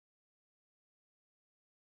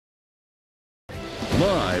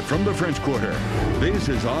Live from the French Quarter, this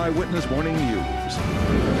is Eyewitness Morning News.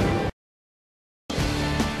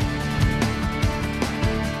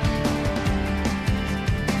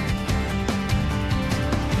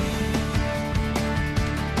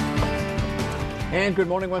 And good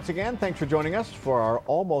morning once again. Thanks for joining us for our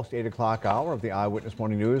almost 8 o'clock hour of the Eyewitness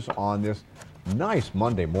Morning News on this nice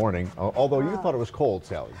Monday morning, although you thought it was cold,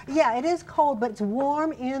 Sally. Yeah, it is cold, but it's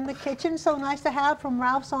warm in the kitchen. So nice to have from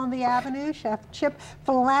Ralph's on the Avenue, Chef Chip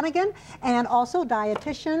Flanagan, and also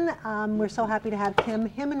dietitian. We're so happy to have Kim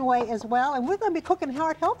Hemenway as well. And we're going to be cooking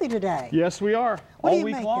heart healthy today. Yes, we are. What all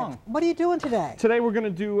week long. What are you doing today? Today we're going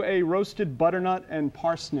to do a roasted butternut and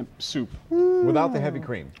parsnip soup. Without the heavy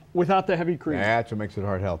cream. Without the heavy cream. That's what makes it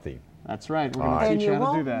heart healthy. That's right. We're going to teach you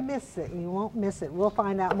how to do that. And you won't miss it. You won't miss it. We'll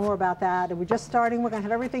find out more about that. And we're just starting. We're going to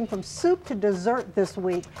have everything from soup to dessert this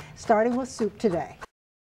week, starting with soup today.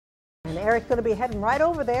 And Eric's going to be heading right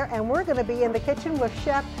over there, and we're going to be in the kitchen with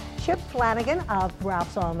Chef Chip Flanagan of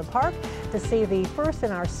Ralph's on the Park to see the first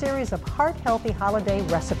in our series of heart-healthy holiday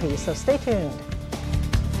recipes. So stay tuned.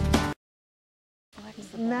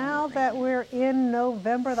 Now that we're in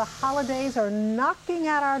November, the holidays are knocking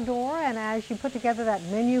at our door, and as you put together that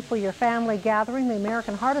menu for your family gathering, the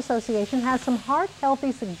American Heart Association has some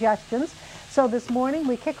heart-healthy suggestions. So this morning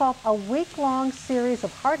we kick off a week-long series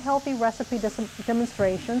of heart-healthy recipe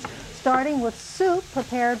demonstrations, starting with soup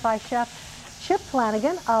prepared by Chef Chip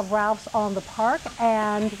Flanagan of Ralph's on the Park.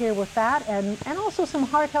 And here with that and also some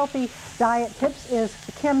heart-healthy diet tips is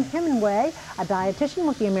Kim Hemenway, a dietitian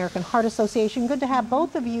with the American Heart Association. Good to have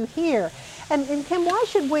both of you here. And Kim, why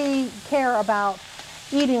should we care about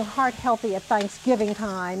eating heart-healthy at Thanksgiving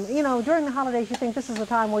time? You know, during the holidays you think this is the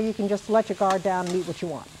time where you can just let your guard down and eat what you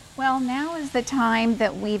want. Well, now is the time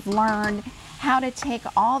that we've learned how to take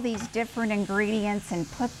all these different ingredients and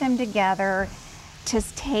put them together to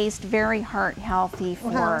taste very heart healthy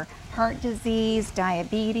for heart disease,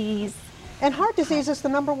 diabetes. And heart disease is the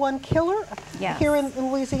 #1 killer here in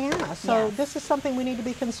Louisiana. So this is something we need to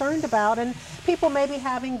be concerned about. And people may be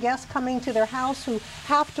having guests coming to their house who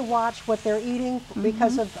have to watch what they're eating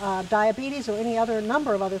because of diabetes or any other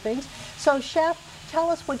number of other things. So Chef,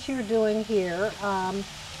 tell us what you're doing here.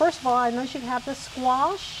 First of all, I know you have the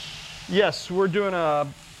squash. Yes, we're doing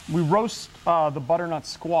we roast the butternut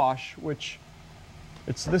squash, which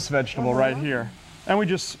it's this vegetable right here. And we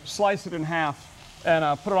just slice it in half and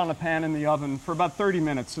put it on the pan in the oven for about 30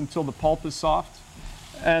 minutes until the pulp is soft.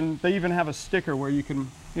 And they even have a sticker where you can,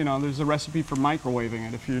 you know, there's a recipe for microwaving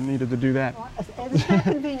it if you needed to do that. It's very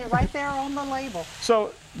convenient, right there on the label.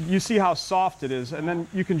 So you see how soft it is, and then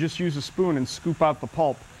you can just use a spoon and scoop out the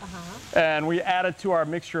pulp. And we add it to our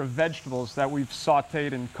mixture of vegetables that we've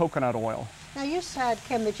sauteed in coconut oil. Now you said,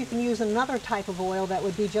 Kim, that you can use another type of oil that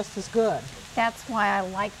would be just as good. That's why I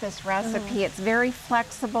like this recipe. It's very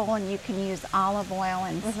flexible and you can use olive oil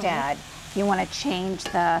instead. You want to change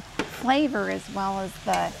the flavor as well as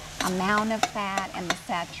the amount of fat and the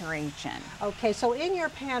saturation. Okay, so in your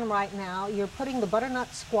pan right now, you're putting the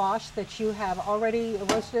butternut squash that you have already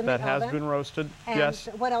roasted in the oven. That has been roasted, and yes.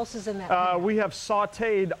 What else is in that pan? We have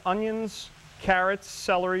sauteed onions, carrots,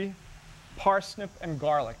 celery, parsnip, and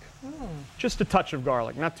garlic. Just a touch of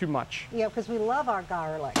garlic, not too much. Yeah, because we love our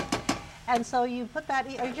garlic. And so you put that,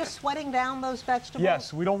 are you just sweating down those vegetables?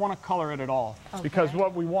 Yes, we don't want to color it at all because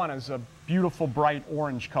what we want is a beautiful bright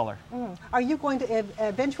orange color. Are you going to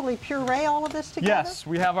eventually puree all of this together? Yes,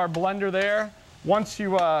 we have our blender there. Once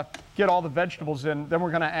you get all the vegetables in, then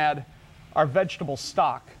we're going to add our vegetable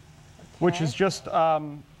stock, which is just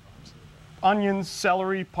onions,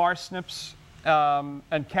 celery, parsnips,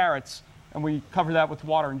 and carrots. And we cover that with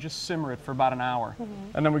water and just simmer it for about an hour.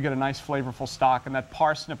 And then we get a nice flavorful stock, and that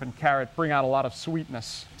parsnip and carrot bring out a lot of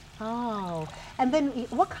sweetness. Oh, and then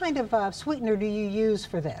what kind of sweetener do you use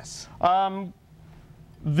for this?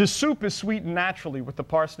 The soup is sweetened naturally with the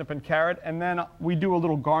parsnip and carrot, and then we do a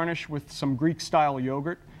little garnish with some Greek-style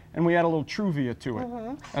yogurt, and we add a little Truvia to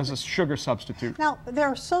it as a sugar substitute. Now, there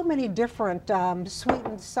are so many different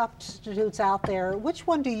sweetened substitutes out there. Which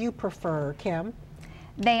one do you prefer, Kim?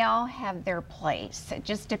 They all have their place. It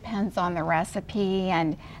just depends on the recipe,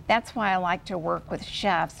 and that's why I like to work with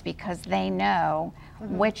chefs, because they know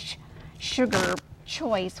which sugar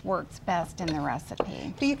choice works best in the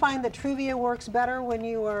recipe. Do you find that Truvia works better when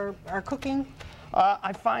you are cooking?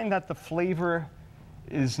 I find that the flavor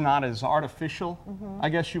is not as artificial, I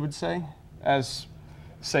guess you would say, as,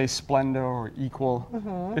 say, Splenda or Equal.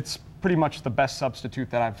 It's pretty much the best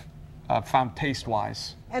substitute that I've found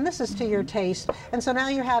taste-wise. And this is to your taste. And so now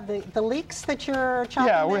you have the leeks that you're chopping.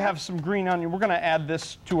 Yeah, we have some green onion. We're going to add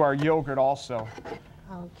this to our yogurt also.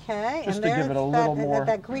 Okay, Just and to there's give it a little that, more.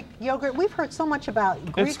 that Greek yogurt. We've heard so much about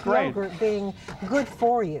Greek great. yogurt being good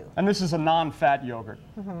for you. And this is a non-fat yogurt.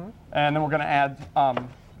 And then we're going to add a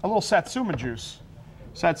little satsuma juice.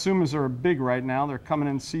 Satsumas are big right now. They're coming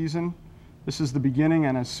in season. This is the beginning,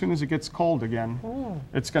 and as soon as it gets cold again,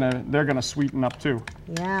 they're gonna sweeten up too.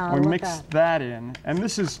 Yeah, We look mix at that in, and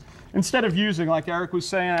this is, instead of using, like Eric was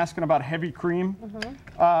saying, asking about heavy cream,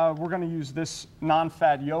 we're gonna use this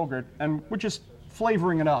non-fat yogurt, and we're just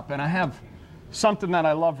flavoring it up. And I have something that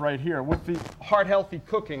I love right here. With the heart-healthy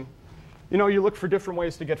cooking, you know, you look for different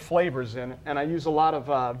ways to get flavors in, and I use a lot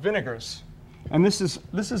of vinegars. And this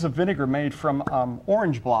is a vinegar made from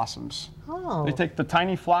orange blossoms. Oh. They take the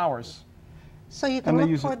tiny flowers. So you can and they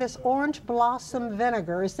look use for it. this orange blossom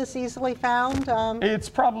vinegar. Is this easily found? It's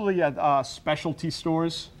probably at specialty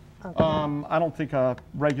stores. Okay. I don't think a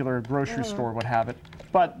regular grocery store would have it.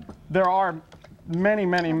 But there are many,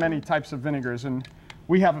 many, many types of vinegars, and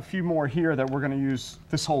we have a few more here that we're going to use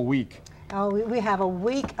this whole week. Oh, we have a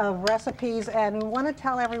week of recipes, and we want to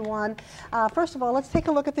tell everyone, first of all, let's take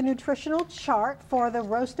a look at the nutritional chart for the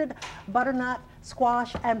roasted butternut,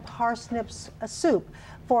 squash, and parsnip soup.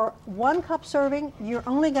 For 1 cup serving, you're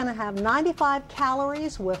only going to have 95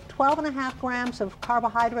 calories with 12.5 grams of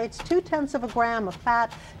carbohydrates, 0.2 of a gram of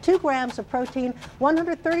fat, 2 grams of protein,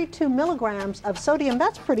 132 milligrams of sodium.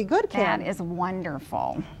 That's pretty good, Kim. That is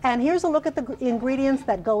wonderful. And here's a look at the ingredients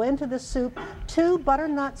that go into the soup. 2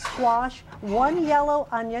 butternut squash, 1 yellow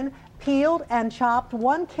onion, peeled and chopped,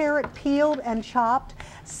 1 carrot peeled and chopped,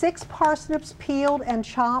 6 parsnips peeled and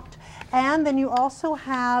chopped, and then you also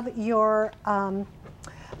have your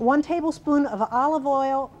 1 tablespoon of olive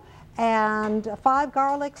oil and 5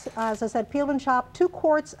 garlics, as I said, peeled and chopped, 2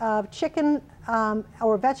 quarts of chicken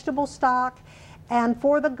or vegetable stock. And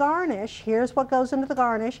for the garnish, here's what goes into the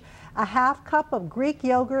garnish: a 1/2 cup of Greek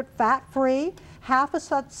yogurt, fat-free, 1/2 a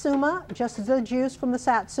satsuma, just the juice from the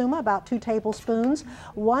satsuma, about 2 tablespoons,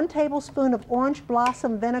 1 tablespoon of orange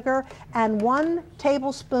blossom vinegar, and 1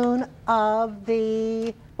 tablespoon of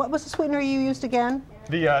the, what was the sweetener you used again?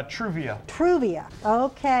 The Truvia. Truvia,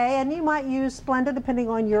 okay, and you might use Splenda depending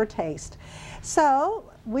on your taste. So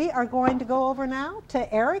we are going to go over now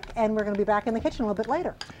to Eric, and we're going to be back in the kitchen a little bit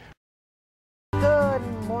later. Good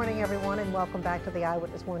morning, everyone, and welcome back to the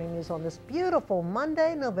Eyewitness Morning News on this beautiful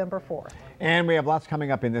Monday, November 4th. And we have lots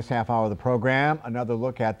coming up in this half hour of the program. Another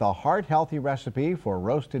look at the heart-healthy recipe for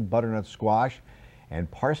roasted butternut squash and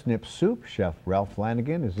parsnip soup. Chef Ralph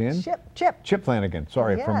Flanagan is in. Chip Flanagan,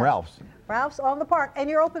 sorry, Yes. from Ralph's. Ralph's on the Park. And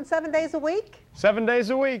you're open 7 days a week? 7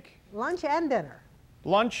 days a week. Lunch and dinner?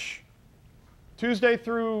 Lunch Tuesday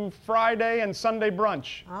through Friday, and Sunday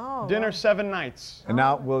brunch. Oh, Dinner wow. 7 nights. And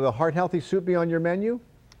now, will the heart-healthy soup be on your menu?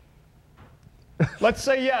 Let's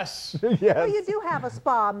say yes. Yes. Well, you do have a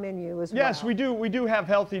spa menu as well. Yes, we do. We do have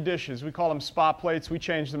healthy dishes. We call them spa plates. We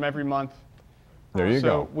change them every month. There you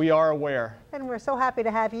So go. we are aware. And we're so happy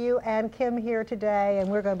to have you and Kim here today, and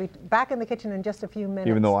we're going to be back in the kitchen in just a few minutes.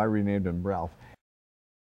 Even though I renamed him Ralph.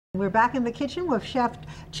 We're back in the kitchen with Chef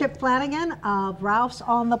Chip Flanagan of Ralph's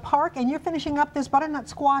on the Park, and you're finishing up this butternut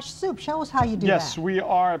squash soup. Show us how you do that. Yes, we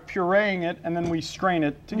are pureeing it, and then we strain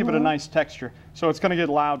it to give it a nice texture. So it's going to get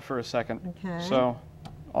loud for a second. Okay. So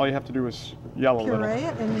all you have to do is yell a little. Puree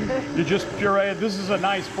it and You just puree it. This is a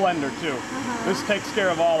nice blender too. This takes care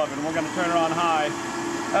of all of it. And we're going to turn it on high.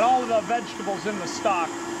 And all of the vegetables in the stock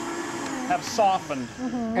have softened.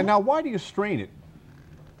 And now, why do you strain it?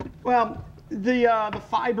 Well, the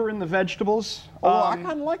fiber in the vegetables. Oh, I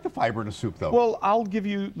kind of like the fiber in a soup, though. Well, I'll give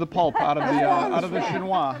you the pulp out of the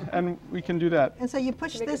chinois, and we can do that. And so you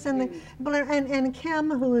push this in the blender, and Kim,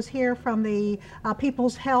 who is here from the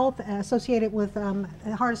People's Health associated with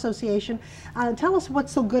Heart Association, tell us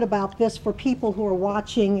what's so good about this for people who are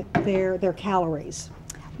watching their calories.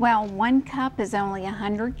 Well, 1 cup is only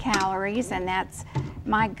 100 calories, and that's,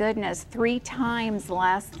 my goodness, 3 times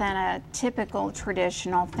less than a typical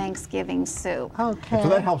traditional Thanksgiving soup. Okay. So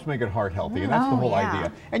that helps make it heart healthy, and that's the Oh, whole yeah.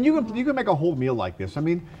 idea. And you can make a whole meal like this. I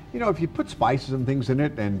mean, you know, if you put spices and things in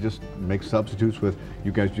it and just make substitutes with,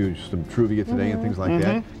 you guys do some Truvia today and things like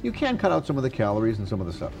that, you can cut out some of the calories and some of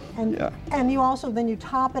the stuff. And, Yeah. and you also, then you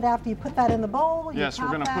top it after you put that in the bowl. Yes, we're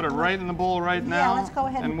top going to that put it with- right in the bowl right now. Yeah, let's go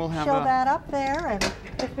ahead and we'll have show that up there, and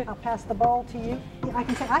I'll pass the bowl to you. Yeah, I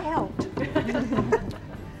can say I helped.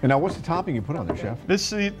 And now, what's the topping you put on there, Chef?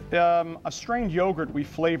 This is a strained yogurt we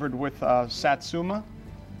flavored with satsuma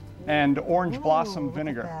and orange Ooh, blossom look at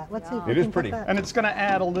vinegar. that. Let's see if It we is can put pretty. that- And it's going to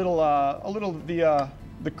add a little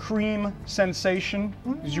the cream sensation,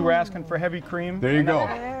 because you were asking for heavy cream. There you go.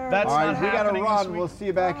 That's All not right, we got to happening this run. week. We'll see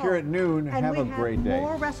you back here at noon. And Have we a great day.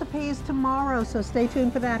 more recipes tomorrow, so stay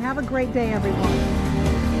tuned for that. Have a great day, everyone.